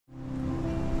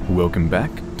Welcome back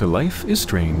to Life is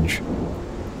Strange.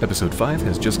 Episode 5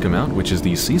 has just come out, which is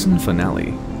the season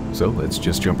finale. So let's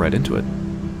just jump right into it.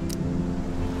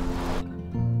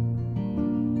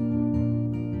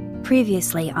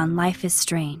 Previously on Life is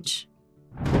Strange.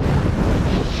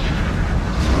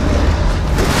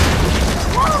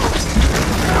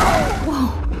 Whoa!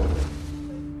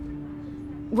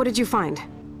 What did you find?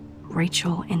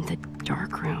 Rachel in the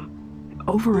dark room.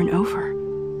 Over and over.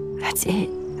 That's it.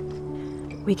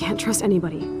 We can't trust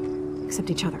anybody,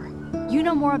 except each other. You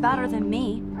know more about her than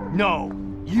me. No,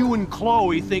 you and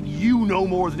Chloe think you know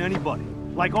more than anybody,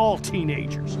 like all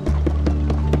teenagers.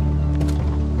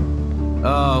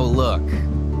 Oh, look.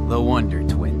 The Wonder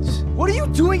Twins. What are you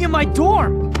doing in my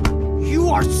dorm? You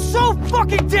are so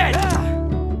fucking dead!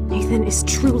 Nathan is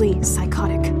truly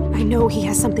psychotic. I know he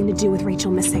has something to do with Rachel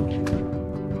missing.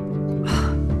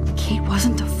 Kate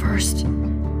wasn't the first.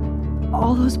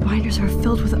 All those binders are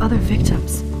filled with other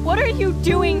victims. What are you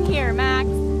doing here, Max?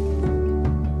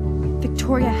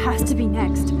 Victoria has to be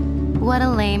next. What a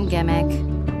lame gimmick.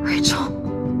 Rachel,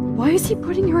 why is he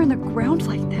putting her in the ground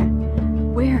like that?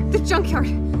 Where? The junkyard!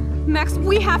 Max,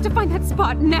 we have to find that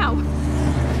spot now!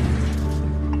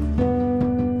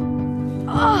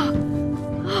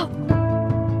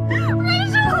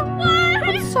 Rachel, what?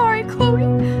 I'm sorry, Chloe.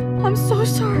 I'm so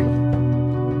sorry.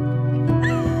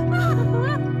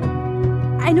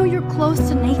 I know you're close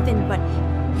to Nathan, but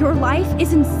your life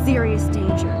is in serious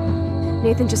danger.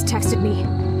 Nathan just texted me.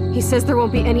 He says there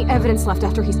won't be any evidence left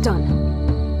after he's done.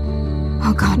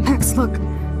 Oh god, Max, look.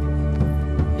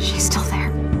 She's still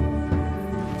there.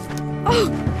 Oh,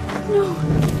 no.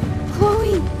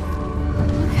 Chloe.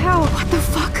 Look how. What the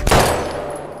fuck?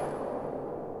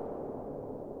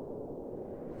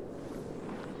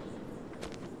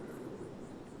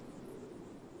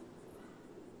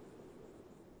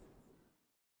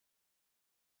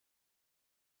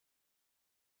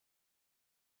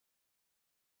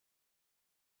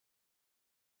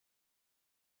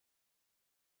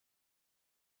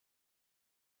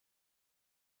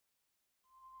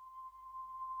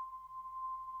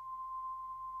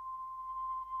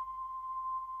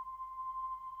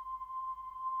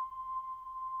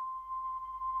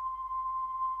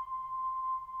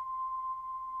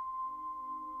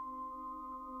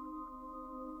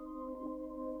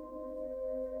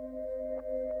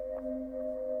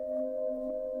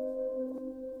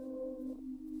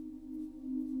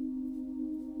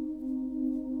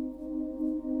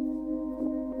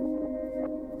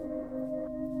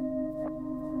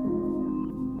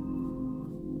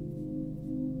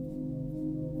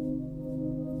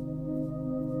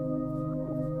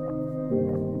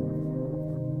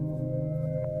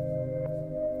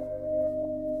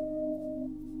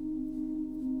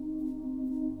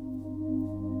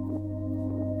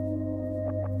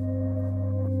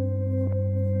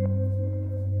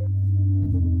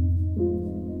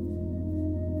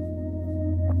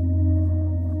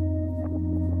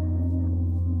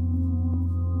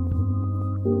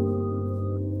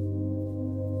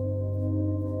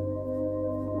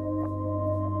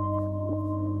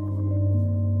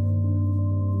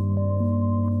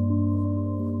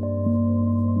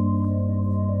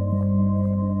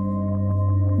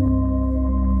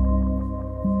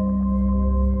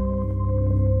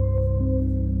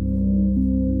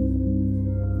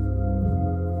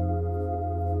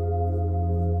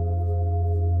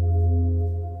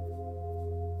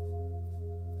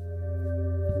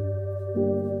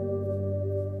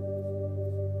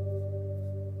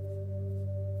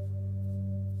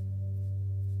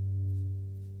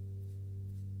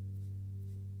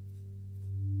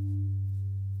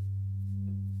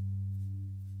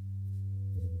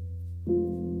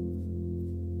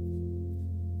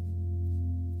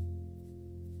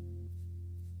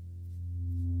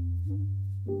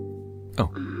 Oh,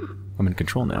 I'm in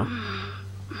control now.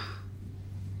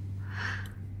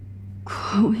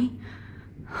 Chloe?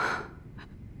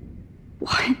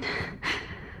 What?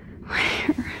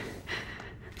 Where?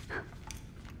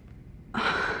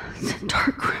 The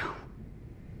dark room.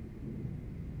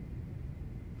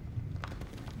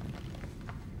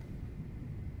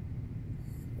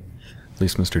 At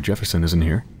least Mr. Jefferson isn't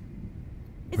here.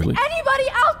 Really? Anybody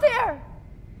out there?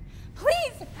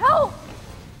 Please help!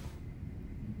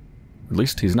 At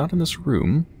least he's not in this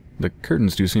room. The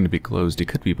curtains do seem to be closed. He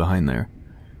could be behind there.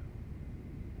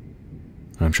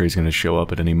 I'm sure he's going to show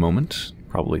up at any moment,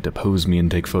 probably to pose me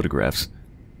and take photographs.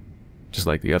 Just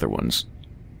like the other ones.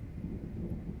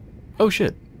 Oh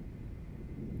shit.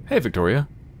 Hey, Victoria.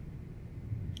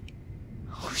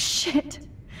 Oh shit.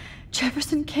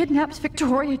 Jefferson kidnaps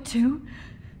Victoria too?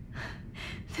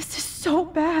 This is so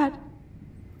bad.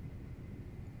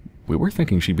 We were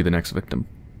thinking she'd be the next victim.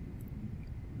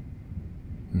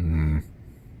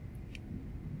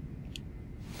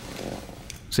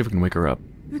 See if we can wake her up.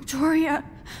 Victoria,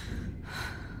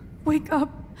 wake up.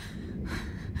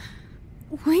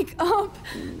 Wake up.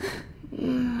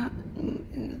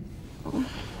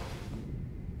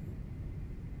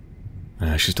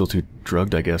 She's still too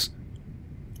drugged, I guess.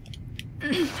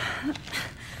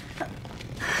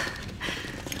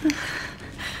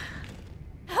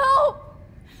 Help!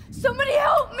 Somebody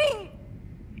help me!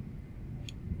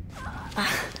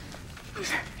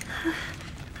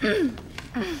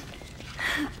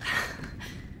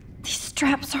 These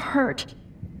straps hurt.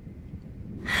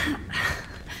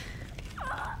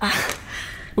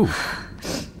 Ooh.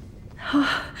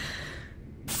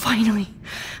 Finally,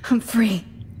 I'm free.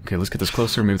 Okay, let's get this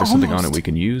closer. Maybe there's something on it we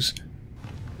can use.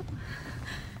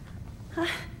 I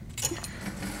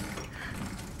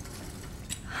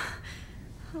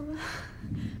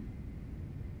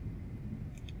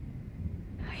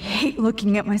hate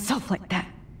looking at myself like that.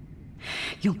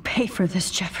 You'll pay for this,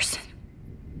 Jefferson.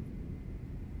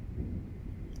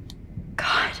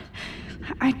 God,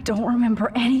 I don't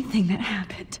remember anything that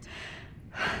happened.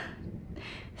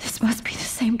 This must be the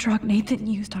same drug Nathan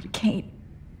used on Kate.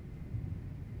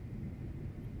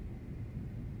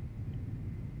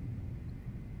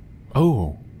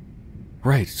 Oh,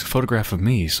 right, it's a photograph of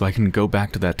me, so I can go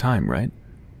back to that time, right?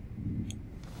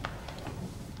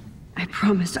 I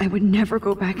promised I would never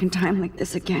go back in time like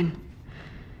this again.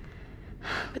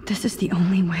 But this is the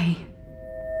only way.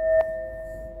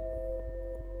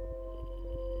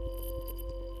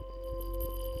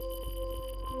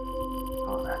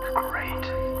 Oh, that's great.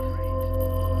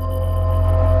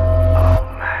 Oh,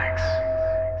 Max.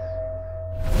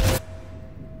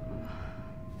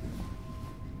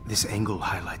 This angle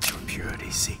highlights your purity,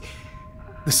 see?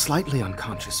 The slightly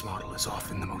unconscious model is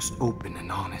often the most open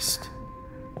and honest.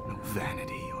 No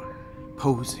vanity or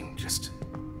posing, just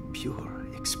pure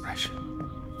expression.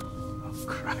 Oh,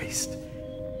 Christ.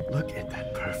 Look at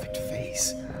that perfect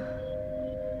face.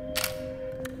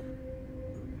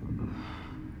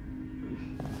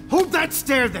 Hold that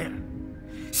stare there!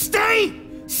 Stay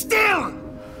still!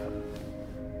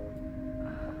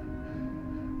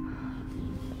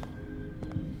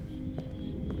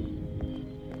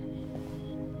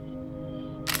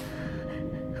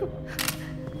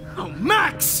 Oh,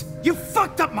 Max! You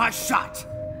fucked up my shot!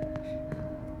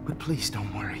 But please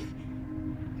don't worry.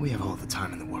 We have all the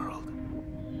time in the world.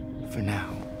 For now,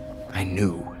 I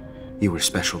knew you were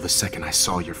special the second I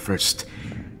saw your first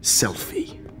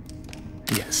selfie.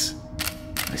 Yes,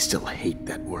 I still hate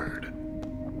that word.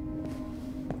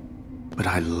 But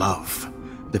I love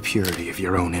the purity of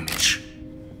your own image.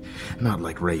 Not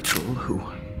like Rachel, who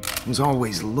was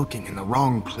always looking in the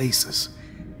wrong places.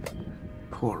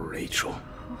 Poor Rachel.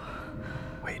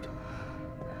 Wait.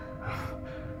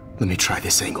 Let me try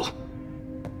this angle.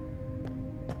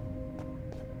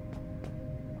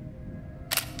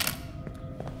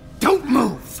 Don't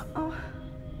move!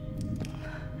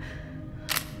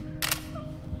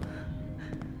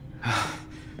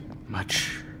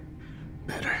 Much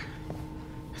better.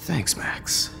 Thanks,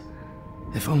 Max.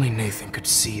 If only Nathan could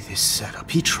see this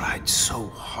setup. He tried so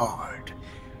hard.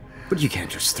 But you can't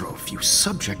just throw a few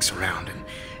subjects around and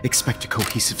expect a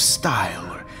cohesive style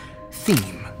or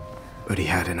theme. But he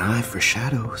had an eye for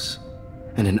shadows,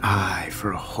 and an eye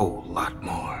for a whole lot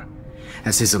more,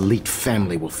 as his elite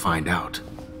family will find out,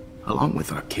 along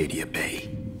with Arcadia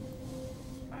Bay.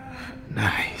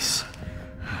 Nice.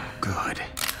 Good.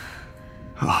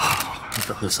 Oh,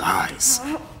 those eyes.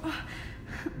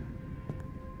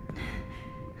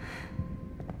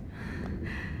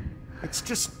 It's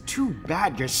just too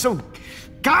bad you're so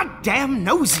goddamn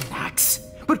nosy, Max.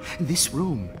 But this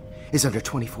room is under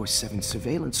 24/7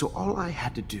 surveillance, so all I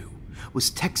had to do was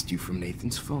text you from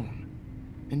Nathan's phone.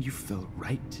 And you fell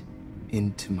right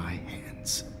into my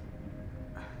hands.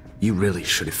 You really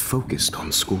should have focused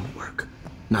on schoolwork,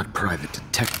 not private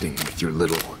detecting with your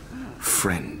little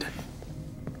friend.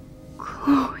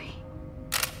 Chloe.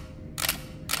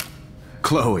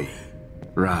 Chloe.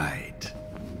 Right.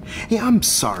 Yeah, I'm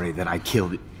sorry that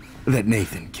that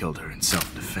Nathan killed her in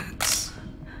self-defense.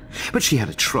 But she had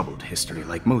a troubled history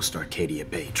like most Arcadia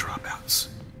Bay dropouts.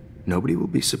 Nobody will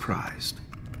be surprised.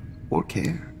 Or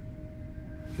care.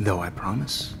 Though I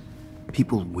promise,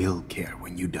 people will care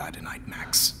when you die tonight,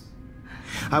 Max.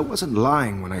 I wasn't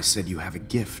lying when I said you have a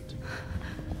gift.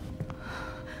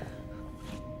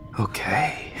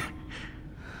 Okay.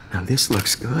 Now this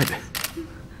looks good.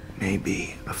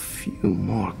 Maybe a few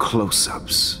more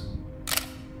close-ups.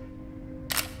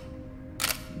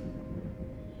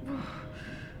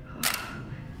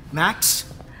 Max,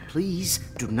 Please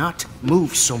do not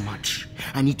move so much.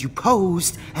 I need you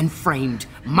posed and framed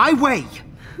my way.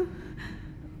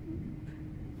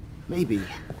 Maybe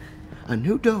a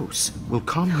new dose will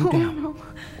calm you down.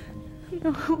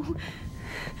 No.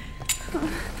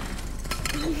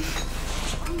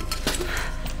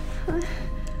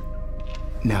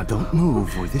 Now don't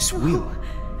move or this will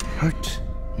hurt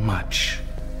much.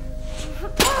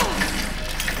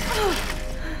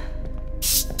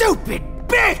 Stupid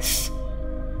bitch!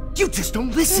 You just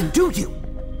don't listen, do you?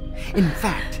 In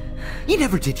fact, you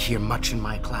never did hear much in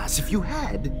my class. If you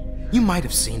had, you might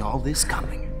have seen all this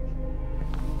coming.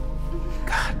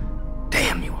 God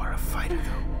damn, you are a fighter,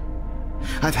 though.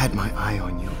 I've had my eye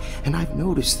on you, and I've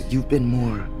noticed that you've been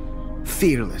more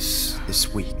fearless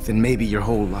this week than maybe your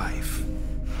whole life.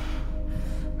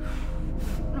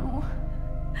 No.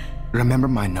 Remember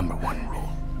my #1 rule.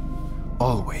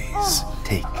 Always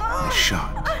take the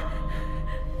shot.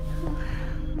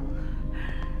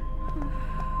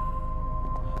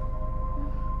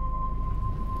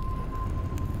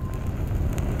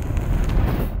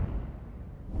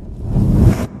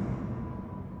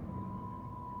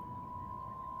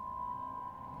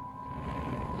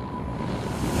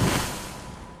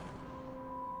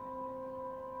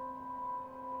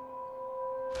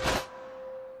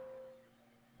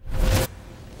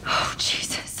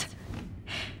 Jesus.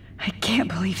 I can't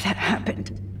believe that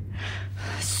happened.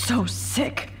 So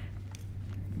sick.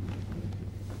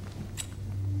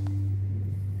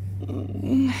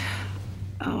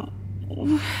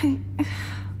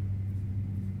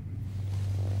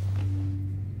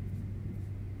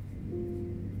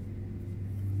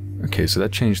 Okay, so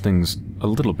that changed things a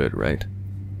little bit, right?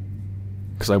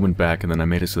 Because I went back and then I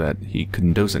made it so that he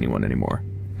couldn't dose anyone anymore.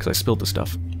 Because I spilled the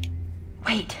stuff.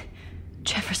 Wait.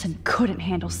 Jefferson couldn't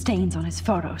handle stains on his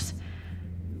photos.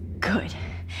 Good.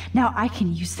 Now I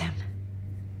can use them.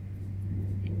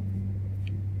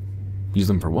 Use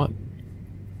them for what?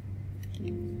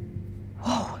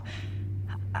 Whoa.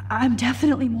 I'm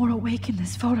definitely more awake in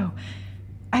this photo.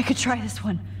 I could try this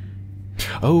one.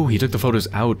 Oh, he took the photos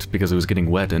out because it was getting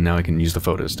wet, and now I can use the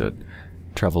photos to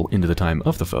travel into the time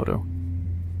of the photo.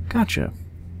 Gotcha.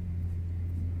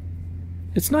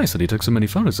 It's nice that he took so many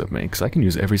photos of me, because I can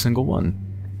use every single one.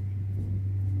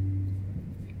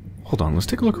 Hold on, let's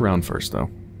take a look around first, though.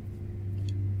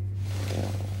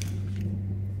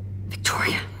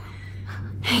 Victoria.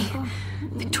 Hey,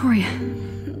 Victoria.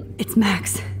 It's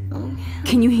Max.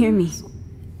 Can you hear me?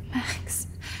 Max.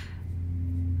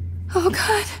 Oh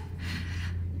God.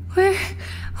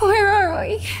 Where are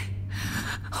we?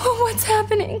 Oh, what's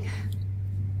happening?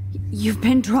 You've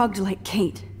been drugged like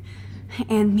Kate.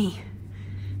 And me.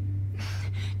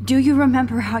 Do you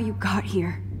remember how you got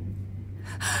here?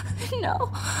 No,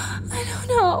 I don't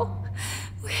know.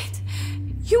 Wait,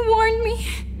 you warned me.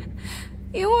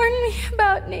 You warned me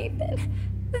about Nathan.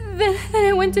 Then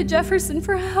I went to Jefferson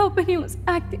for help and he was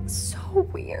acting so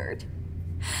weird.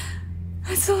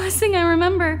 That's the last thing I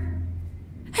remember.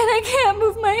 And I can't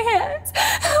move my hands.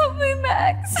 Help me,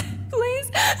 Max.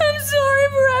 Please, I'm sorry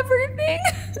for everything.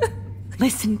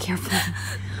 Listen carefully.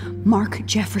 Mark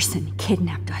Jefferson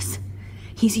kidnapped us.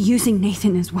 He's using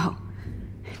Nathan as well.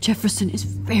 Jefferson is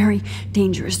very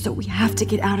dangerous, so we have to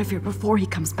get out of here before he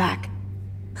comes back.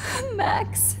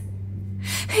 Max,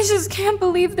 I just can't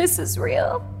believe this is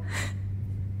real.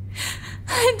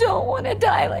 I don't want to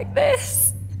die like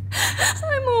this.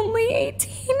 I'm only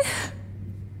 18.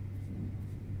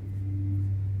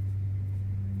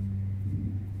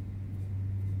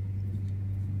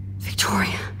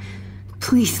 Victoria,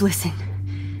 please listen.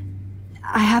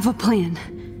 I have a plan.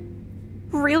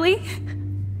 Really?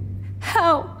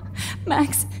 How?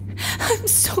 Max, I'm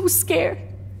so scared.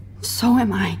 So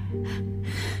am I.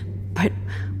 But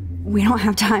we don't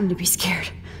have time to be scared.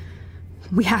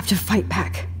 We have to fight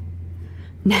back.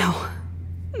 Now.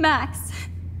 Max,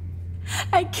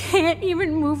 I can't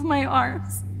even move my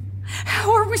arms.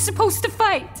 How are we supposed to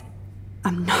fight?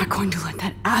 I'm not going to let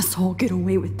that asshole get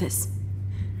away with this.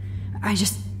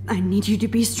 I need you to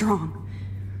be strong.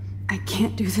 I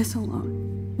can't do this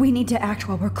alone. We need to act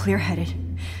while we're clear-headed.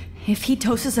 If he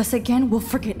doses us again, we'll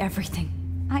forget everything.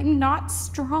 I'm not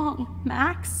strong,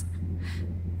 Max.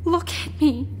 Look at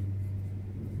me.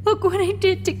 Look what I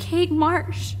did to Kate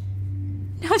Marsh.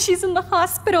 Now she's in the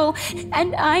hospital,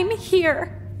 and I'm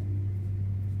here.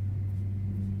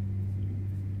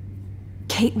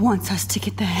 Kate wants us to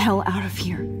get the hell out of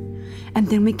here. And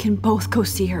then we can both go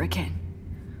see her again.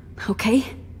 Okay?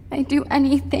 I'd do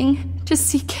anything to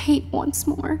see Kate once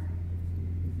more.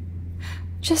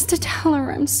 Just to tell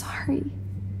her I'm sorry.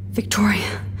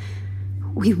 Victoria,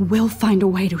 we will find a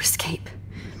way to escape.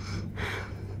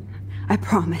 I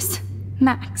promise.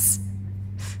 Max,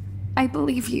 I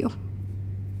believe you.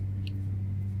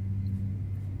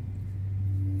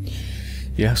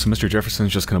 Yeah, so Mr.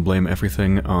 Jefferson's just gonna blame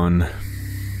everything on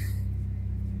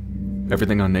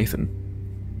Nathan.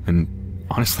 And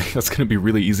honestly, that's gonna be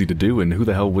really easy to do, and who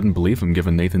the hell wouldn't believe him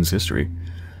given Nathan's history?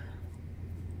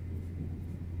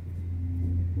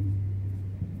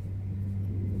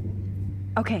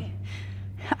 Okay,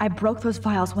 I broke those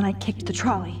files when I kicked the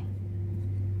trolley.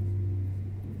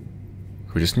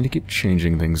 We just need to keep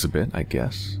changing things a bit, I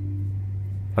guess.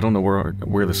 I don't know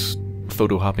where this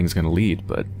photo hopping is gonna lead,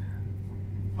 but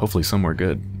hopefully somewhere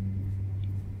good.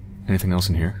 Anything else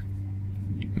in here?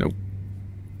 Nope.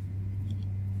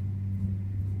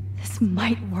 This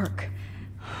might work.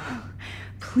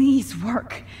 Please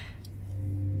work.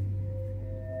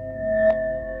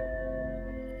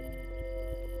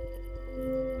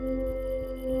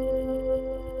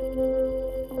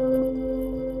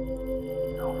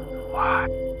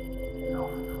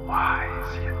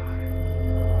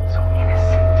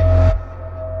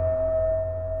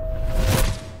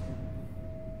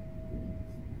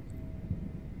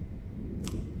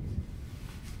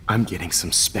 I'm getting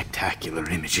some spectacular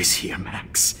images here,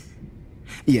 Max.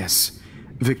 Yes,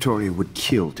 Victoria would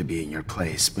kill to be in your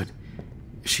place, but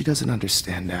she doesn't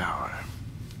understand our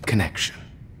connection.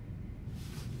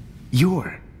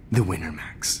 You're the winner,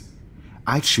 Max.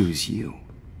 I choose you.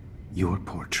 Your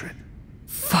portrait.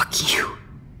 Fuck you.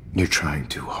 You're trying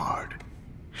too hard.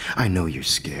 I know you're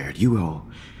scared. You all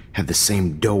have the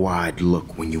same doe-eyed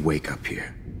look when you wake up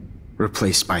here,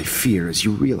 replaced by fear as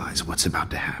you realize what's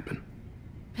about to happen.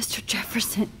 Mr.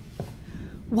 Jefferson,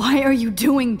 why are you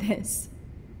doing this?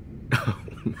 Oh,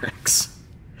 Max.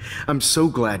 I'm so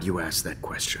glad you asked that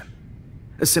question.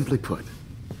 Simply put,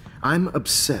 I'm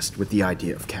obsessed with the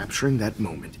idea of capturing that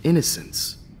moment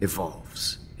innocence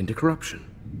evolves into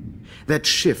corruption. That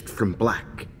shift from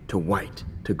black to white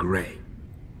to gray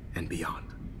and beyond.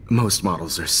 Most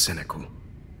models are cynical.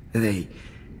 They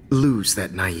lose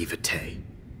that naivete.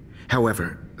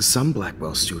 However, some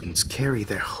Blackwell students carry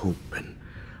their hope and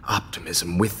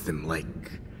optimism with them like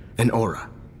an aura,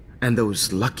 and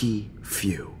those lucky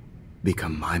few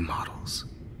become my models,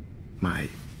 my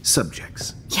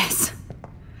subjects. Yes,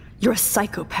 you're a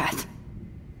psychopath.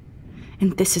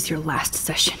 And this is your last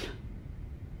session.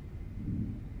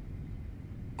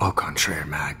 Au contraire,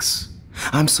 Max.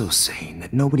 I'm so sane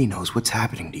that nobody knows what's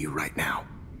happening to you right now.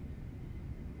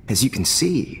 As you can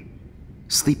see,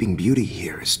 Sleeping Beauty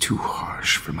here is too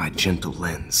harsh for my gentle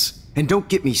lens. And don't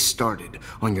get me started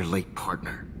on your late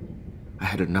partner. I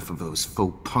had enough of those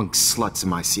faux punk sluts in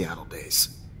my Seattle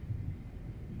days.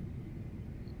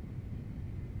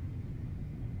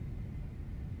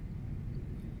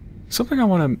 Something I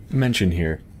want to mention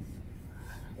here.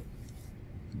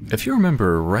 If you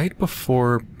remember, right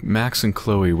before Max and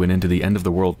Chloe went into the end of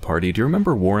the world party, do you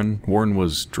remember Warren? Warren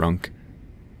was drunk,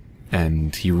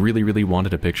 and he really, really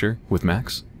wanted a picture with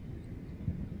Max.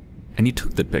 And he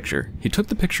took that picture. He took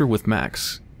the picture with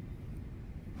Max.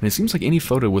 And it seems like any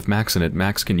photo with Max in it,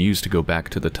 Max can use to go back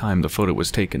to the time the photo was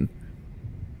taken.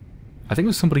 I think it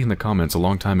was somebody in the comments a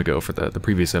long time ago for the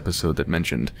previous episode that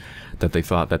mentioned that they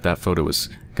thought that that photo was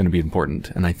going to be important,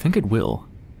 and I think it will.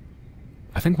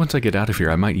 I think once I get out of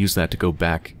here, I might use that to go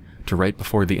back to right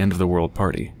before the end of the world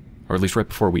party. Or at least right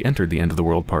before we entered the end of the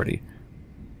world party.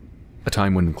 A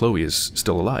time when Chloe is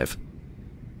still alive.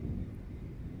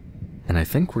 And I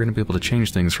think we're going to be able to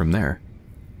change things from there.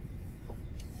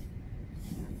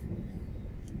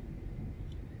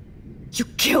 You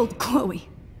killed Chloe.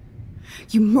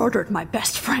 You murdered my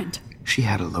best friend. She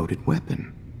had a loaded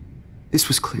weapon. This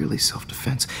was clearly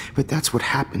self-defense, but that's what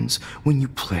happens when you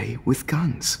play with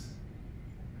guns.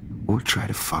 Or try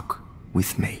to fuck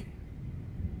with me.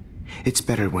 It's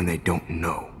better when they don't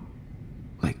know.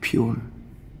 Like pure,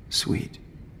 sweet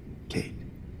Kate.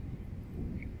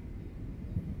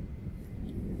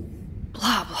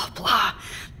 Blah, blah, blah.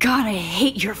 God, I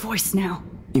hate your voice now.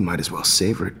 You might as well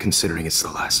savor it, considering it's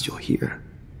the last you'll hear.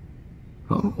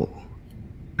 Oh.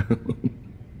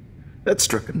 That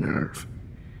struck a nerve.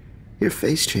 Your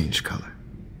face changed color.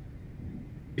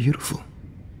 Beautiful.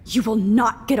 You will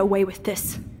not get away with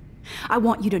this. I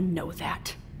want you to know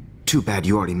that. Too bad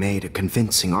you already made a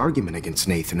convincing argument against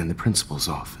Nathan in the principal's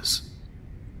office.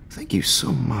 Thank you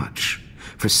so much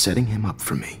for setting him up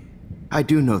for me. I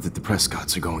do know that the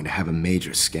Prescotts are going to have a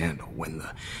major scandal when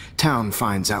the town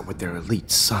finds out what their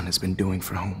elite son has been doing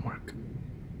for homework.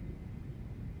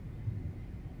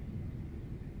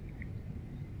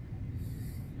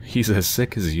 He's as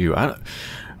sick as you. I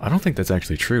don't think that's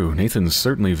actually true. Nathan's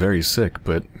certainly very sick,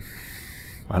 but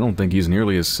I don't think he's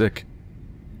nearly as sick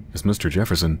as Mr.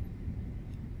 Jefferson.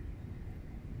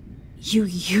 You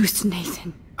used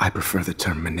Nathan. I prefer the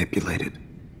term manipulated.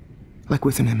 Like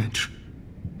with an image.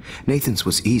 Nathan's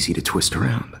was easy to twist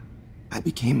around. I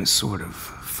became a sort of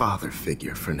father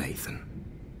figure for Nathan.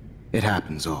 It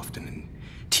happens often in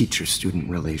teacher-student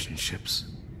relationships.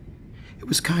 It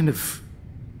was kind of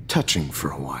touching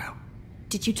for a while.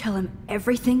 Did you tell him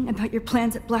everything about your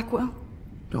plans at Blackwell?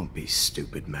 Don't be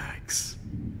stupid, Max.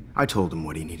 I told him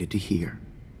what he needed to hear.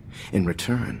 In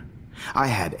return, I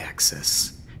had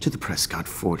access to the Prescott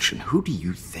fortune. Who do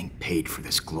you think paid for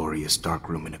this glorious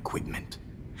darkroom and equipment?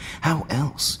 How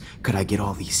else could I get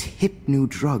all these hip new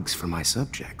drugs for my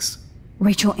subjects?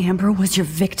 Rachel Amber was your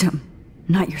victim,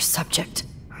 not your subject.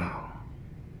 Oh.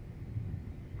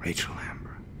 Rachel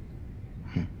Amber.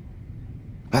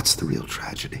 That's the real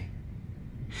tragedy.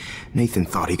 Nathan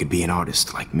thought he could be an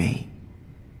artist like me.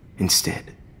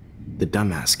 Instead, the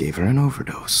dumbass gave her an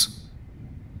overdose.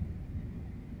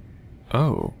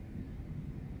 Oh.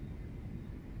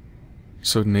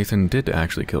 So Nathan did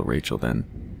actually kill Rachel then?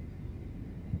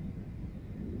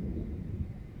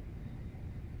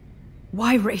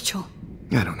 Why Rachel?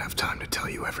 I don't have time to tell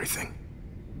you everything.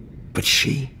 But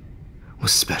she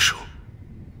was special.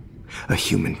 A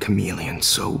human chameleon,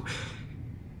 so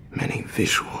many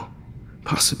visual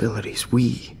possibilities.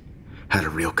 We had a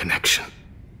real connection.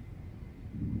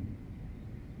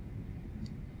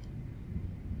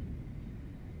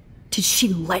 Did she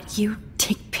let you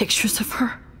take pictures of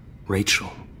her?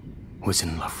 Rachel was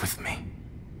in love with me.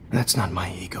 That's not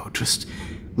my ego. Just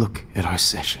look at our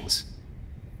sessions.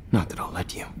 Not that I'll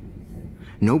let you.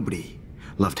 Nobody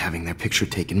loved having their picture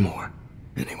taken more.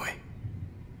 Anyway,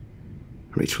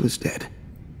 Rachel is dead.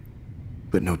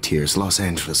 But no tears. Los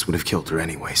Angeles would have killed her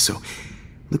anyway, so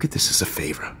look at this as a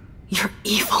favor. You're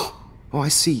evil. Oh, I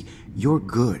see. You're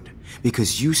good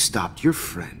because you stopped your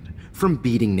friend from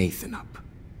beating Nathan up.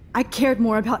 I cared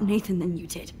more about Nathan than you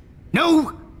did.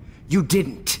 No, you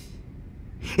didn't.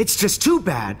 It's just too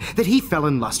bad that he fell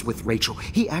in lust with Rachel.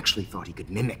 He actually thought he could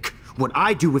mimic what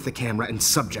I do with the camera and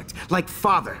subject, like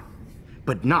father,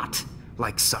 but not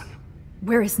like son.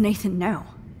 Where is Nathan now?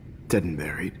 Dead and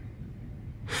buried.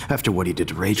 After what he did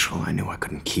to Rachel, I knew I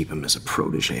couldn't keep him as a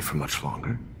protege for much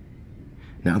longer.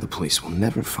 Now the police will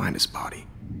never find his body.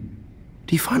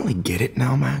 Do you finally get it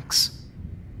now, Max?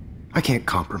 I can't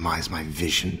compromise my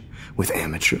vision with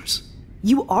amateurs.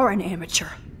 You are an amateur.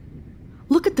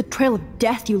 Look at the trail of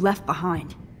death you left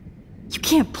behind. You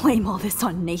can't blame all this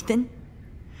on Nathan.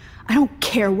 I don't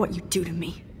care what you do to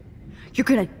me. You're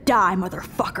gonna die,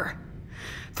 motherfucker.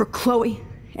 For Chloe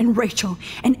and Rachel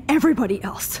and everybody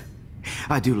else.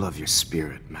 I do love your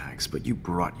spirit, Max, but you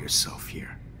brought yourself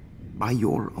here. By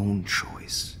your own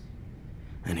choice.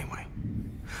 Anyway,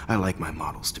 I like my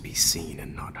models to be seen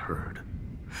and not heard.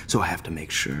 So I have to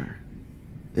make sure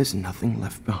there's nothing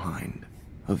left behind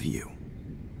of you.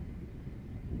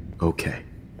 Okay.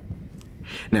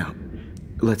 Now,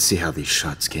 let's see how these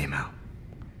shots came out.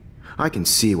 I can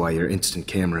see why your instant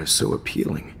camera is so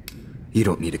appealing. You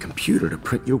don't need a computer to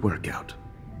print your work out.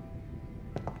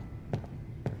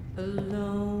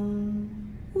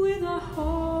 Alone with a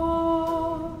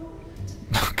heart.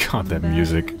 Oh god, that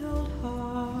music.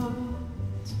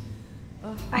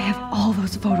 I have all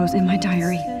those photos in my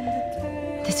diary.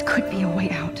 This could be a way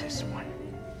out. So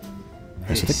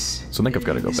I think I've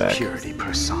got to go back. Purity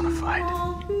personified.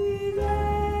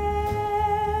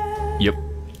 Yep.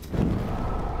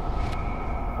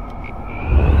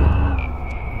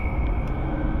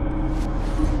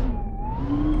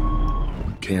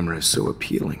 Camera is so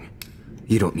appealing.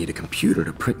 You don't need a computer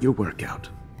to print your work out.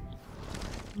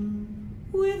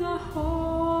 With a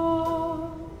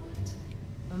heart,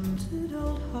 tempted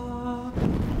old heart.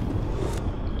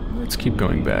 Let's keep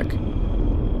going back.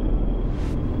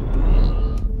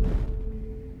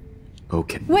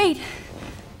 Okay. Wait!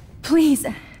 Please,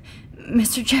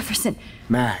 Mr. Jefferson.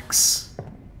 Max,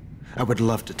 I would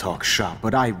love to talk shop,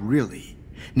 but I really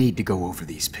need to go over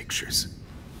these pictures.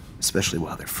 Especially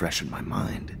while they're fresh in my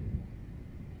mind.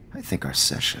 I think our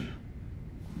session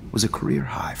was a career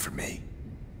high for me.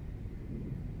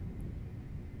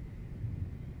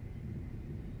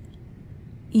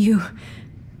 You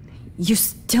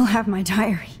still have my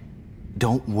diary.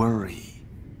 Don't worry.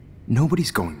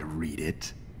 Nobody's going to read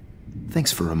it.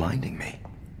 Thanks for reminding me.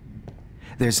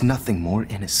 There's nothing more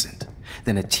innocent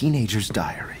than a teenager's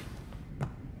diary.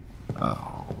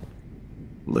 Oh,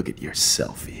 look at your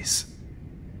selfies.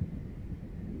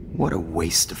 What a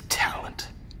waste of talent.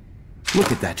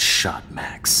 Look at that shot,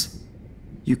 Max.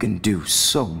 You can do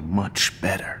so much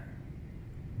better.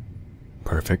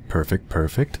 Perfect, perfect,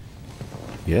 perfect.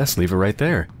 Yes, leave it right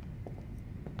there.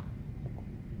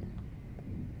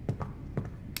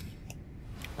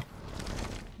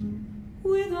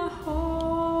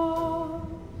 heart,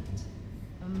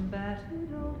 a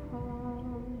battered old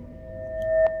heart.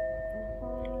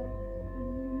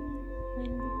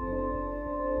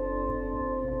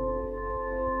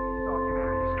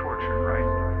 Documentary is torture, right?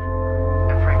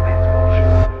 And frankly, it's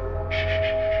bullshit.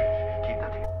 Shh. Keep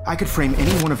that together. I could frame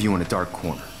any one of you in a dark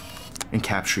corner and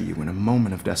capture you in a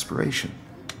moment of desperation.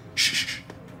 Shh.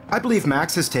 I believe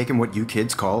Max has taken what you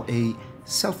kids call a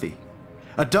selfie.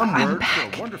 A dumb I'm word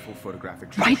back. for a wonderful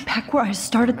photographic Right back where I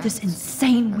started this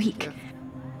insane week.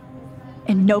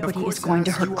 And nobody is going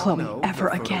to hurt Chloe ever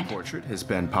again. The portrait has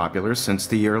been popular since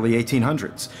the early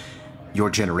 1800s. Your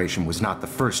generation was not the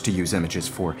first to use images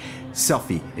for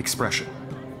selfie expression.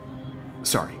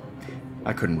 Sorry,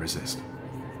 I couldn't resist.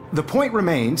 The point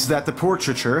remains that the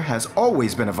portraiture has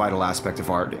always been a vital aspect of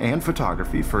art and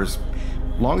photography for as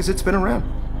long as it's been around.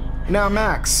 Now,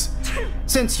 Max,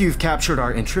 since you've captured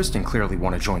our interest and clearly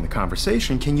want to join the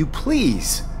conversation, can you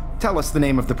please tell us the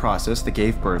name of the process that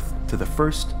gave birth to the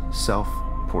first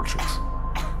self-portraits?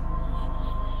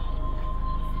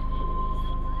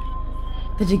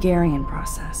 The Daguerrean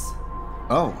process.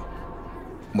 Oh,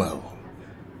 well,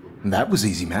 that was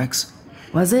easy, Max.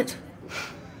 Was it?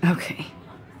 Okay.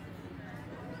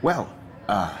 Well,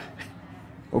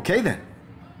 okay then.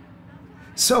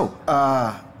 So,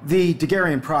 the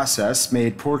Daguerrean process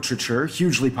made portraiture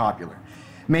hugely popular,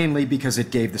 mainly because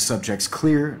it gave the subjects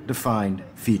clear, defined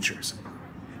features.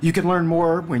 You can learn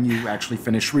more when you actually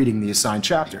finish reading the assigned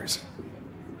chapters.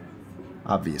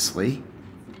 Obviously,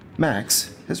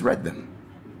 Max has read them.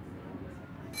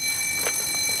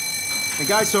 And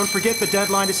guys, don't forget the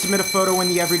deadline to submit a photo in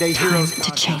the Everyday Heroes Time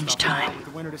to change time.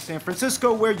 The winner to San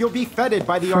Francisco, where you'll be feted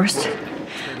by the First, art.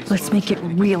 let's make it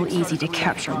real easy to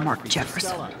capture Mark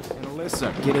Jefferson. And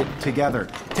Alyssa, get it together.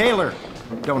 Taylor,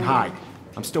 don't hide.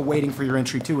 I'm still waiting for your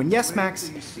entry too. And yes, Max,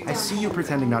 I see you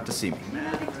pretending not to see me.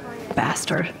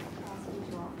 Bastard.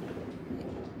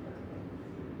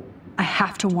 I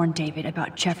have to warn David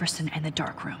about Jefferson and the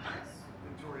dark room.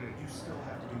 Victoria, you still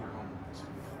have to do your homework.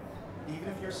 Even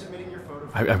if you're submitting your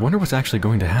photo. I wonder what's actually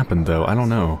going to happen, though. I don't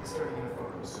know.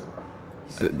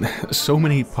 So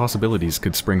many possibilities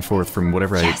could spring forth from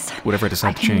whatever I decide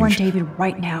I to can warn change. David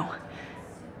right now.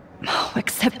 Oh,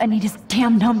 except I need his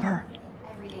damn number.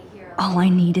 All I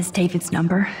need is David's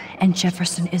number, and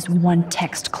Jefferson is one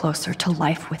text closer to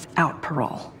life without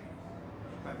parole.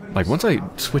 Like, once I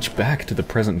switch back to the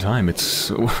present time, it's...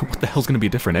 what the hell's gonna be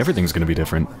different? Everything's gonna be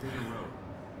different.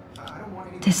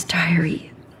 This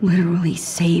diary literally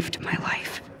saved my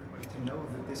life.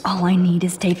 All I need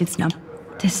is David's number.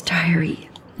 This diary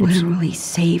literally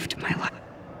saved my life.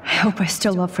 I hope I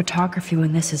still love photography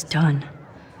when this is done.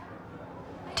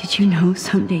 Did you know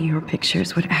someday your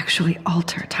pictures would actually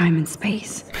alter time and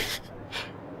space?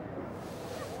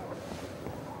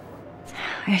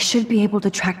 I should be able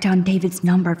to track down David's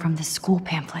number from the school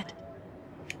pamphlet.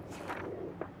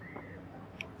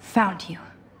 Found you.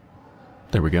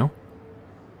 There we go.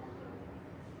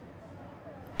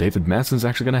 David Madsen's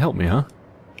actually gonna help me, huh?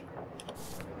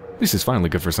 This is finally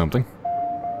good for something.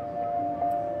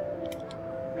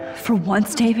 For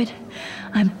once, David,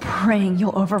 I'm praying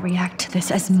you'll overreact to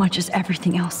this as much as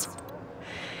everything else.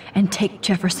 And take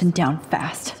Jefferson down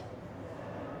fast.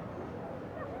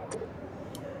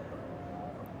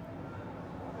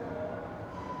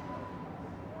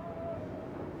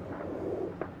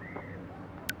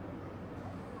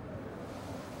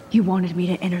 You wanted me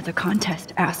to enter the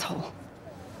contest, asshole.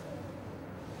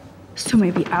 So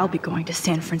maybe I'll be going to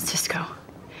San Francisco.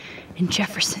 And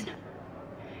Jefferson,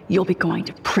 you'll be going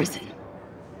to prison.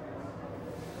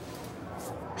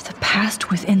 The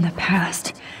past within the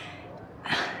past.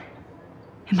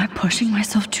 Am I pushing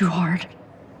myself too hard?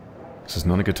 This is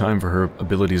not a good time for her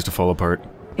abilities to fall apart.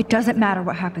 It doesn't matter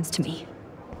what happens to me.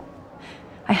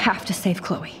 I have to save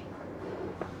Chloe.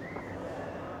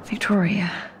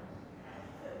 Victoria,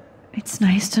 it's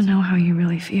nice to know how you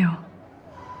really feel.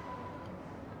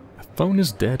 The phone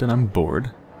is dead and I'm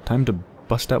bored. Time to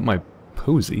bust out my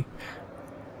posy.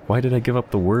 Why did I give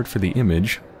up the word for the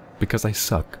image? Because I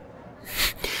suck.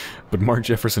 But Mark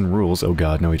Jefferson rules. Oh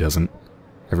god, no he doesn't.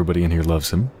 Everybody in here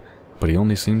loves him, but he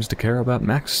only seems to care about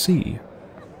Max C.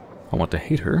 I want to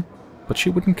hate her, but she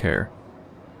wouldn't care.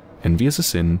 Envy is a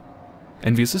sin.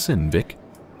 Envy is a sin, Vic.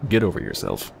 Get over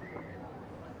yourself.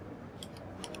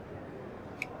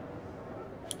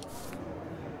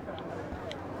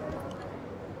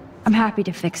 I'm happy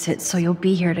to fix it, so you'll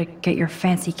be here to get your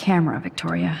fancy camera,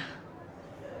 Victoria.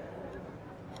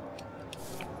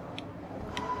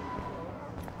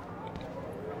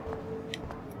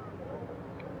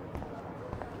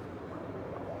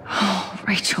 Oh,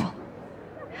 Rachel.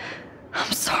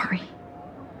 I'm sorry.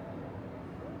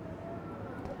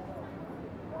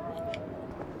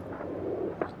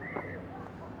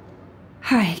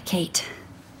 Kate.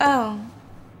 Oh.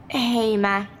 Hey,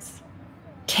 Max.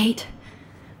 Kate,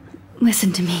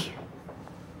 listen to me.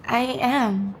 I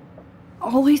am.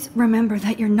 Always remember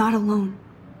that you're not alone.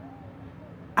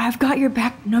 I've got your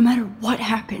back no matter what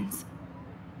happens.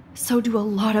 So do a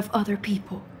lot of other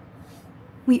people.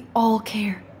 We all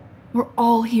care. We're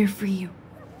all here for you.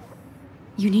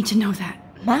 You need to know that.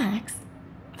 Max,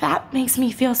 that makes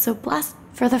me feel so blessed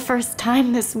for the first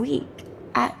time this week.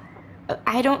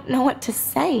 I don't know what to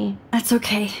say. That's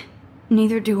okay.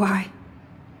 Neither do I.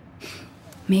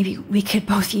 Maybe we could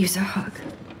both use a hug.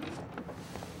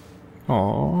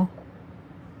 Aww.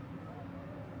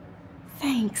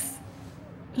 Thanks.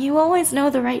 You always know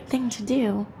the right thing to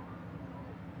do.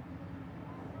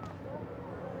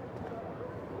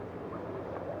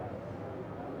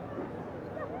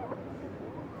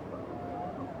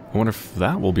 I wonder if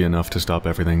that will be enough to stop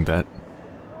everything that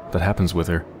happens with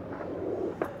her.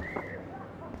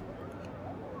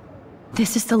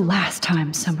 This is the last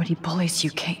time somebody bullies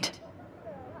you, Kate.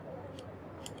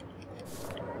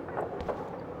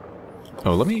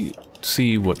 Oh, let me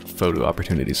see what photo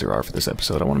opportunities there are for this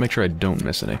episode. I want to make sure I don't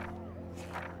miss any.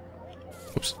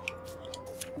 Oops.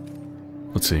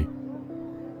 Let's see.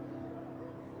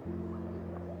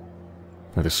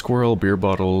 There's squirrel, beer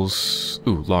bottles...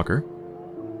 Ooh, locker.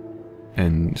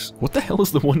 And what the hell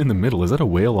is the one in the middle? Is that a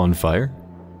whale on fire?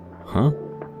 Huh?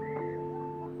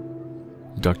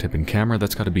 Duct tape and camera,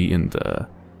 that's got to be in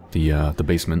the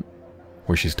basement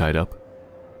where she's tied up.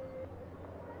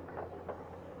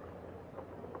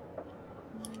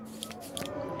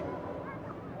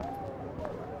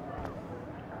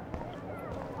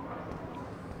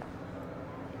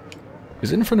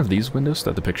 Is it in front of these windows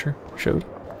that the picture showed?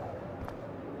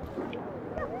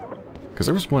 Because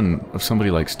there was one of somebody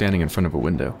like standing in front of a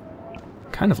window.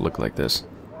 Kind of looked like this.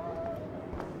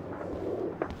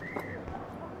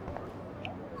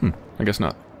 I guess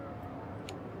not.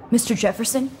 Mr.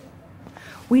 Jefferson?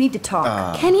 We need to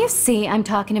talk. Can you see I'm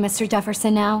talking to Mr.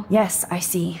 Jefferson now? Yes, I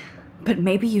see. But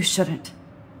maybe you shouldn't.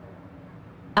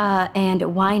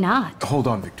 And why not? Hold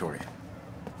on, Victoria.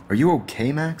 Are you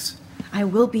okay, Max? I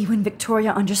will be when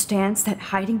Victoria understands that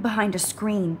hiding behind a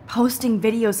screen, posting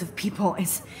videos of people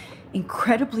is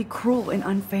incredibly cruel and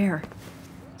unfair.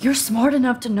 You're smart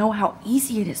enough to know how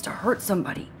easy it is to hurt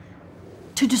somebody,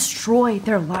 to destroy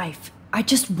their life. I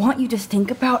just want you to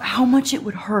think about how much it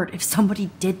would hurt if somebody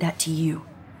did that to you.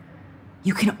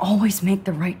 You can always make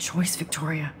the right choice,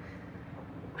 Victoria.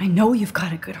 I know you've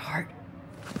got a good heart.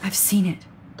 I've seen it.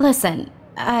 Listen,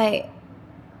 I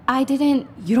didn't...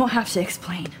 You don't have to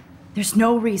explain. There's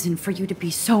no reason for you to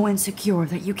be so insecure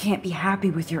that you can't be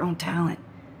happy with your own talent.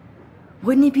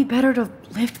 Wouldn't it be better to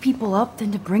lift people up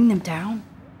than to bring them down?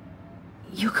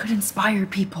 You could inspire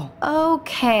people.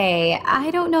 Okay,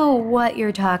 I don't know what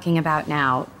you're talking about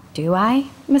now. Do I,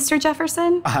 Mr.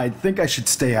 Jefferson? I think I should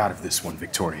stay out of this one,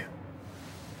 Victoria.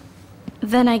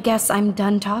 Then I guess I'm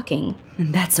done talking.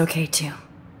 And that's okay too.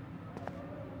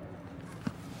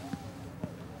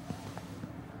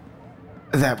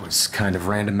 That was kind of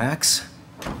random, Max.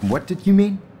 What did you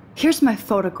mean? Here's my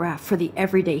photograph for the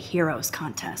Everyday Heroes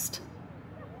contest.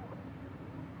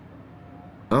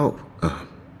 Oh,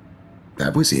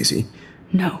 that was easy.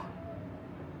 No.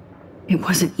 It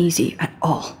wasn't easy at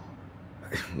all.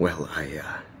 Well,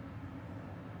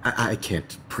 I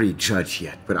can't prejudge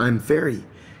yet, but I'm very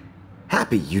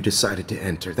happy you decided to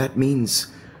enter. That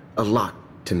means a lot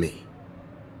to me.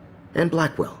 And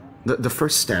Blackwell. The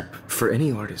first step for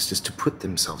any artist is to put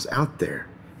themselves out there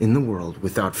in the world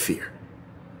without fear.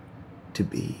 To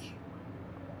be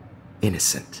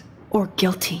innocent. Or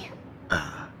guilty.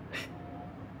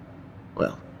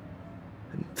 Well,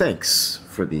 thanks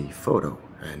for the photo,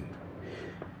 and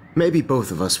maybe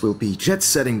both of us will be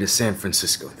jet-setting to San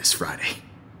Francisco this Friday.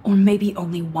 Or maybe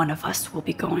only one of us will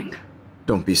be going.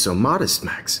 Don't be so modest,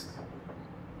 Max.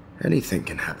 Anything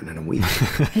can happen in a week.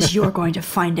 As you're going to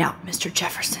find out, Mr.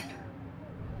 Jefferson.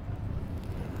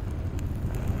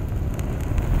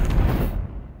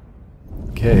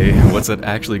 Okay, what's that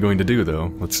actually going to do,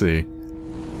 though? Let's see.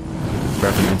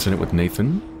 Bathroom incident with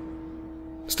Nathan.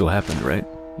 Still happened, right?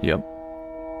 Yep.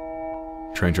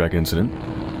 Train track incident.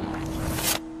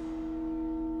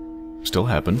 Still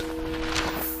happened.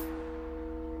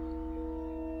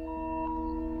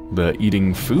 The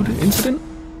eating food incident?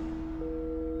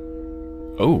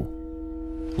 Oh.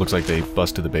 Looks like they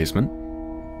busted the basement.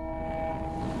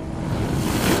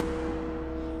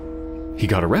 He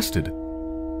got arrested.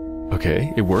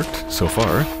 Okay, it worked so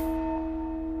far.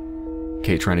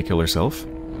 Kate trying to kill herself.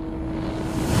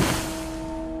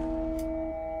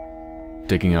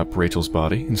 Digging up Rachel's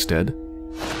body instead.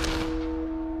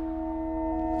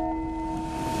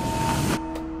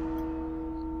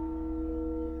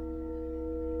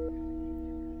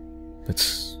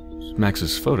 That's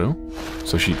Max's photo.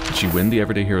 So she win the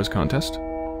Everyday Heroes contest?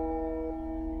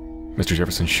 Mr.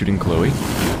 Jefferson shooting Chloe?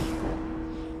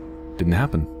 Didn't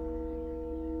happen.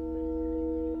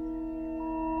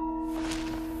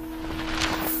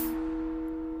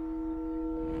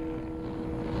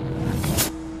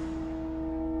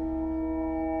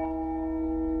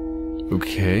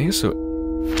 Okay, so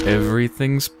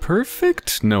everything's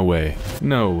perfect? No way.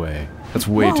 No way. That's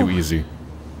way too easy.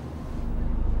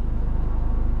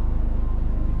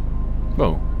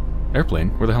 Whoa. Airplane?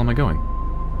 Where the hell am I going?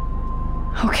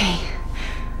 Okay.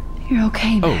 You're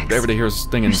okay, Max. Oh, the Everyday Heroes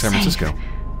thing in San Francisco. Safe.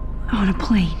 On a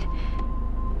plane.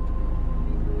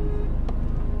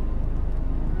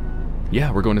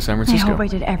 Yeah, we're going to San Francisco. I hope I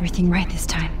did everything right this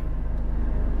time.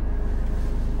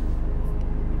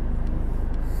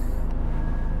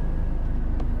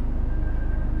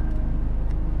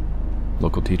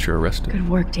 Local teacher arrested. Good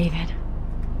work, David.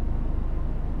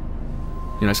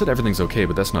 You know, I said everything's okay,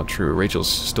 but that's not true. Rachel's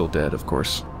still dead, of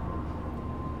course.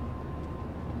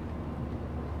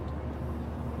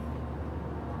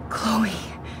 Chloe.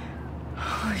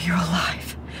 Oh, you're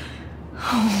alive.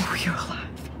 Oh, you're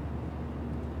alive.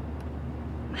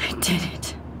 I did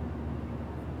it.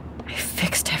 I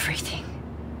fixed everything.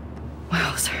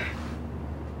 Wowzer.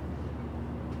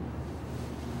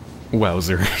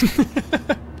 Wowzer.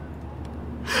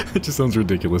 It just sounds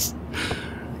ridiculous.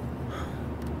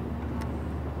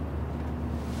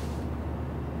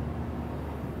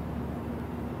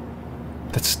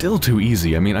 That's still too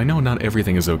easy. I mean, I know not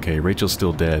everything is okay. Rachel's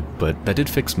still dead, but that did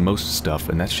fix most stuff,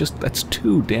 and that's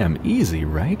too damn easy,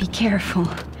 right? Be careful.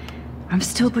 I'm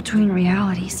still between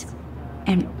realities,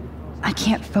 and I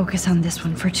can't focus on this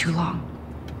one for too long.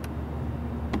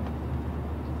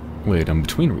 Wait, I'm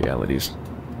between realities.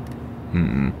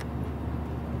 I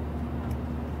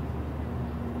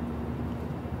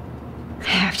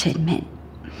have to admit,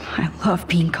 I love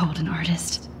being called an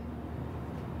artist.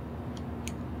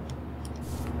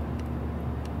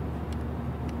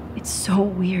 It's so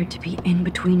weird to be in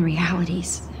between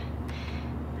realities.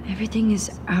 Everything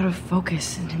is out of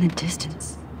focus and in the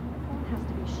distance.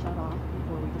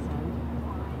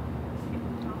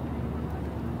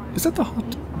 Is that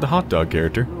the hot dog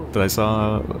character that I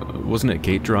saw? Wasn't it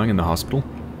Kate drawing in the hospital?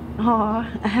 Aw,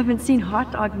 I haven't seen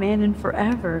Hot Dog Man in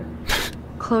forever.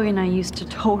 Chloe and I used to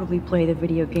totally play the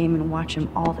video game and watch him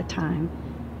all the time.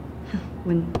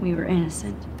 When we were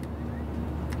innocent.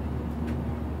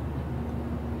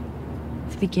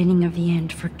 The beginning of the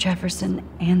end for Jefferson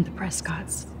and the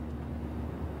Prescotts.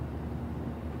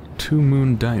 Two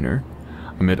Moon Diner.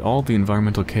 Amid all the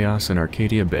environmental chaos in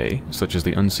Arcadia Bay, such as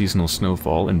the unseasonal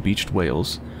snowfall and beached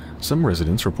whales, some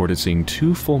residents reported seeing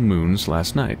 2 full moons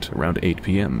last night, around 8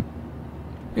 p.m.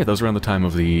 Yeah, that was around the time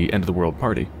of the end of the world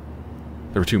party.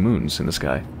 There were 2 moons in the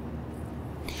sky.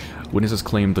 Witnesses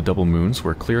claimed the double moons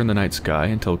were clear in the night sky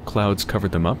until clouds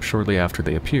covered them up shortly after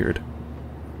they appeared.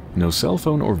 No cell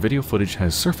phone or video footage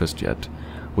has surfaced yet,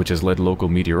 which has led local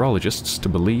meteorologists to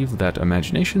believe that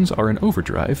imaginations are in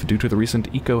overdrive due to the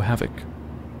recent eco-havoc.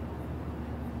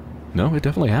 No, it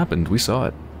definitely happened. We saw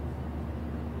it.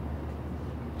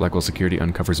 Blackwell Security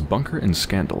uncovers bunker and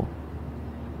scandal.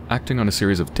 Acting on a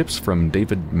series of tips from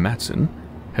David Matson,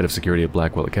 head of security at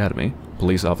Blackwell Academy,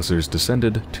 police officers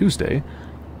descended Tuesday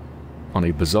on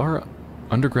a bizarre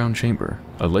underground chamber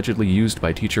allegedly used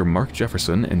by teacher Mark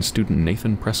Jefferson and student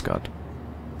Nathan Prescott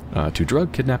to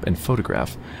drug, kidnap, and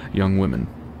photograph young women.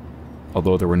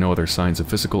 Although there were no other signs of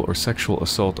physical or sexual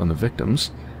assault on the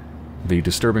victims, the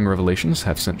disturbing revelations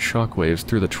have sent shockwaves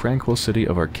through the tranquil city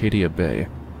of Arcadia Bay.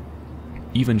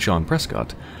 Even Sean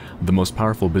Prescott, the most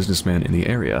powerful businessman in the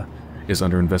area, is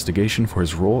under investigation for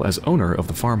his role as owner of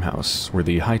the farmhouse where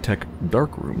the high-tech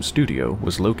darkroom studio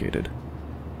was located.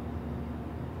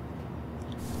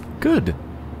 Good.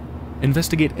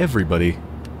 Investigate everybody.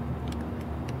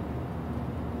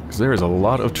 Because there is a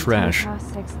lot of trash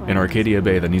in Arcadia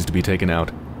Bay that needs to be taken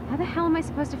out. How the hell am I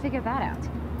supposed to figure that out?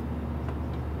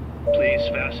 Please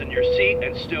fasten your seat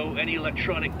and stow any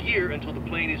electronic gear until the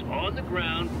plane is on the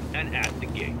ground and at the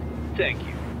gate. Thank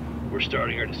you. We're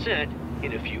starting our descent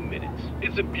in a few minutes.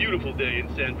 It's a beautiful day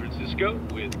in San Francisco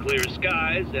with clear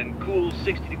skies and cool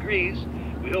 60 degrees.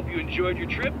 We hope you enjoyed your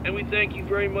trip, and we thank you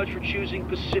very much for choosing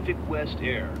Pacific West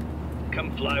Air.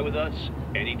 Come fly with us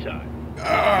anytime.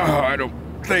 I don't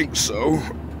think so.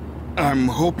 I'm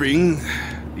hoping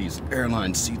these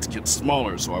airline seats get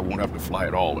smaller so I won't have to fly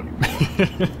at all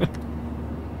anymore.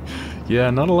 Yeah,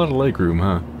 not a lot of legroom,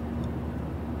 huh?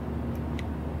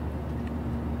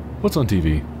 What's on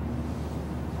TV?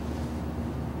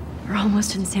 We're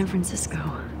almost in San Francisco.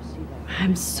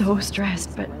 I'm so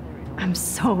stressed, but I'm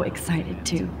so excited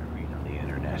too.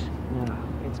 No,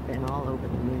 it's been all over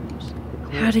the news.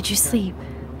 How did you sleep?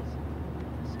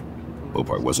 Hope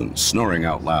I wasn't snoring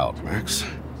out loud, Max.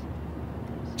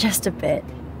 Just a bit.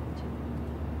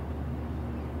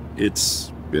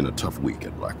 It's been a tough week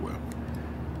at Blackwell.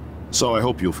 So I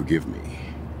hope you'll forgive me.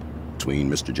 Between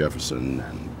Mr. Jefferson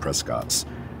and Prescott's,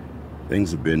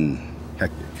 things have been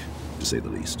hectic, to say the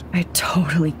least. I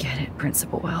totally get it,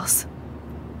 Principal Wells.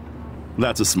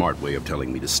 That's a smart way of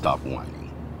telling me to stop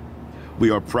whining.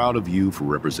 We are proud of you for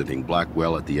representing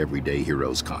Blackwell at the Everyday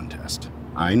Heroes contest.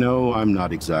 I know I'm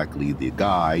not exactly the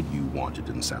guide you wanted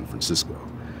in San Francisco,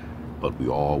 but we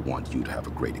all want you to have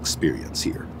a great experience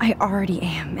here. I already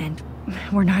am, and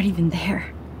we're not even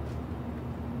there.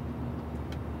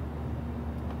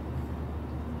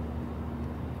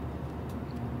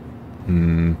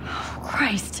 Oh,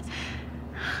 Christ.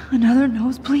 Another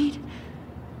nosebleed?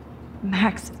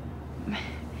 Max,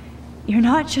 you're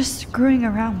not just screwing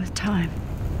around with time.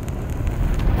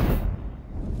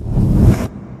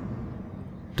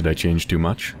 Did I change too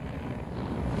much?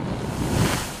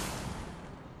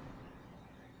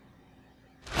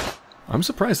 I'm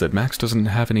surprised that Max doesn't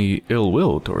have any ill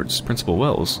will towards Principal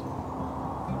Wells.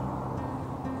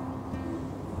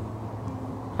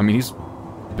 I mean, he's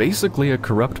basically a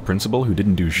corrupt principal who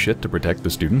didn't do shit to protect the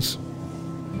students.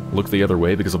 Look the other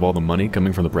way because of all the money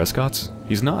coming from the Prescotts.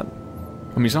 He's not...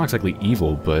 I mean, he's not exactly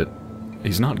evil, but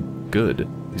he's not good.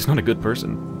 He's not a good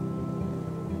person.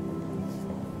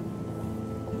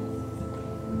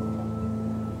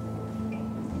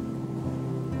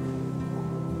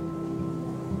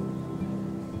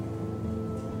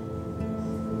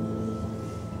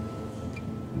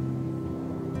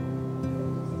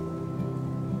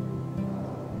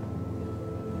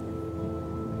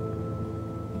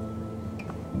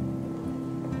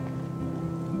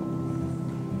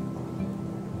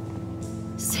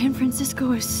 San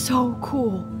Francisco is so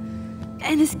cool.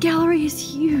 And this gallery is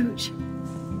huge.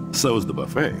 So is the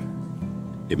buffet.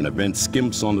 If an event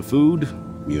skimps on the food,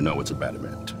 you know it's a bad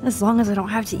event. As long as I don't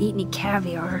have to eat any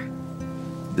caviar.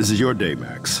 This is your day,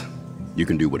 Max. You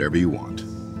can do whatever you want.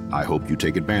 I hope you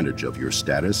take advantage of your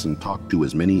status and talk to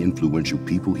as many influential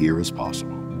people here as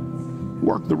possible.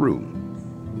 Work the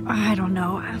room. I don't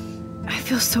know. I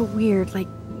feel so weird, like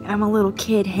I'm a little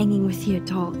kid hanging with the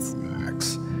adults.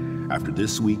 Max, after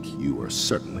this week, you are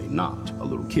certainly not a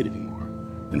little kid anymore.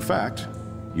 In fact,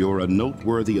 you're a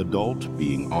noteworthy adult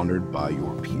being honored by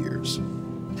your peers.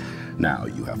 Now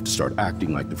you have to start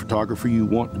acting like the photographer you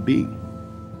want to be.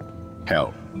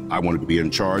 Hell, I wanted to be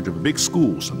in charge of a big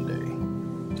school someday.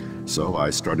 So I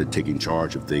started taking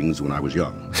charge of things when I was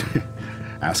young.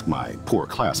 Ask my poor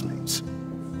classmates.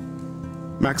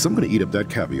 Max, I'm gonna eat up that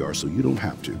caviar so you don't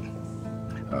have to.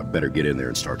 Better get in there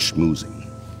and start schmoozing.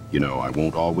 You know, I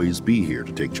won't always be here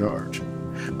to take charge.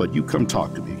 But you come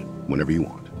talk to me whenever you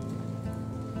want.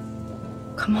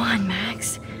 Come on,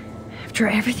 Max. After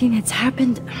everything that's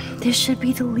happened, this should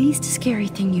be the least scary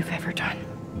thing you've ever done.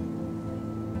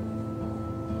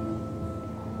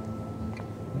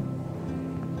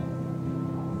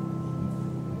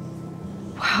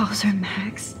 Wowzer,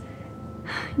 Max.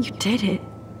 You did it.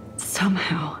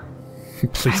 Somehow.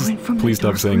 Please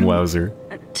stop saying wowzer.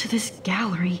 To this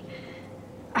gallery.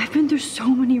 I've been through so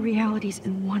many realities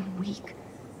in 1 week.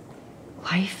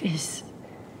 Life is...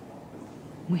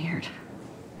 weird.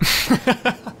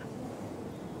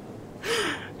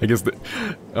 I guess that...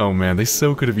 Oh man, they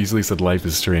so could have easily said life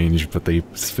is strange, but they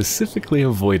specifically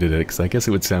avoided it because I guess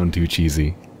it would sound too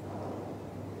cheesy.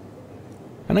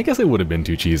 And I guess it would have been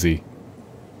too cheesy.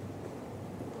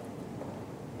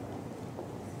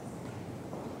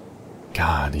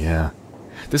 God, yeah.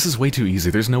 This is way too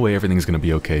easy. There's no way everything's gonna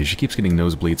be okay. She keeps getting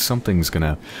nosebleeds. Something's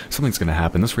gonna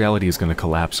happen. This reality is gonna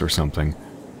collapse or something.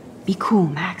 Be cool,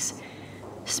 Max.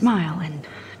 Smile and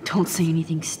don't say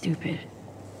anything stupid.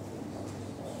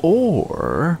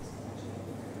 Or...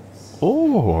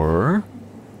 Hold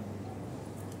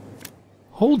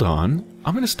on.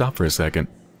 I'm gonna stop for a second.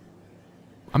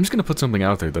 I'm just gonna put something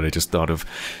out there that I just thought of.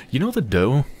 You know the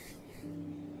dough?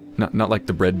 Not like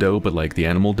the bread dough, but like the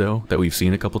animal dough that we've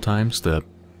seen a couple times? The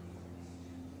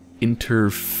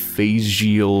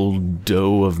interphagial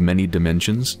dough of many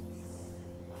dimensions?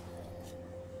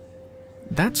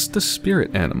 That's the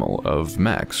spirit animal of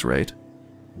Max, right?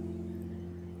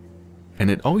 And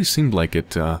it always seemed like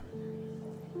it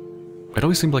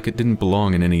didn't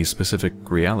belong in any specific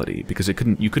reality, because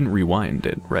you couldn't rewind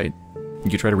it, right? You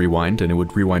could try to rewind, and it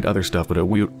would rewind other stuff, but it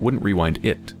wouldn't rewind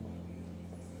it.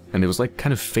 And it was like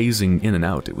kind of phasing in and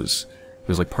out. It was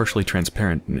like partially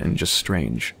transparent and just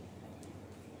strange.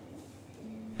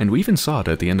 And we even saw it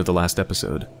at the end of the last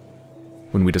episode,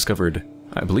 when we discovered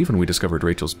I believe when we discovered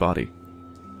Rachel's body,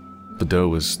 the doe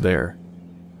was there.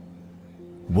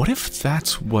 What if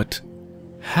that's what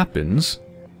happens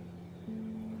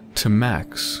to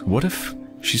Max? What if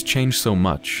she's changed so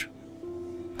much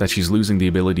that she's losing the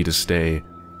ability to stay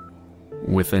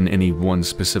within any one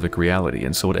specific reality,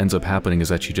 and so what ends up happening is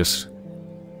that she just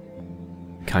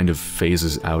kind of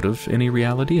phases out of any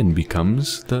reality and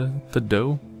becomes the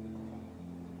doe?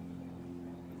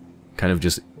 Kind of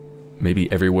just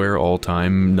maybe everywhere, all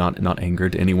time, not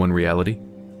anchored to any one reality?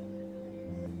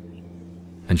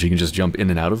 And she can just jump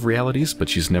in and out of realities, but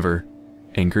she's never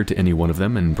anchored to any one of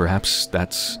them, and perhaps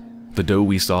that's the doe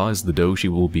we saw is the doe she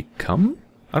will become?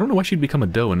 I don't know why she'd become a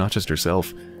doe and not just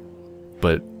herself,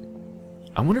 but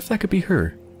I wonder if that could be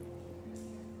her.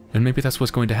 And maybe that's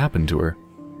what's going to happen to her.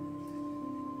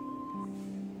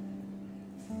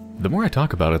 The more I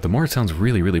talk about it, the more it sounds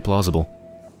really, really plausible.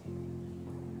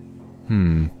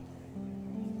 I'm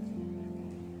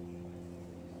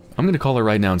going to call her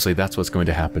right now and say that's what's going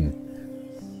to happen.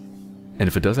 And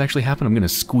if it does actually happen, I'm going to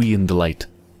squee in delight.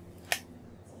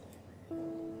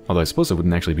 Although I suppose it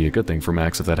wouldn't actually be a good thing for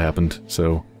Max if that happened,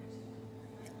 so...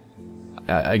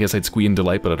 I guess I'd squee in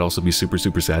delight, but I'd also be super,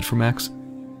 super sad for Max.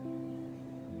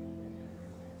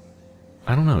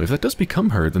 I don't know, if that does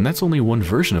become her, then that's only one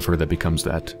version of her that becomes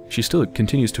that. She still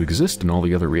continues to exist in all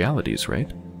the other realities,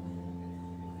 right?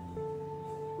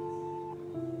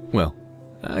 Well,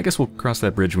 I guess we'll cross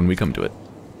that bridge when we come to it.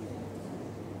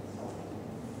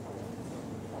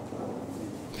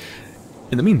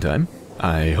 In the meantime,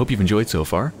 I hope you've enjoyed so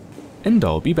far, and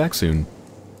I'll be back soon.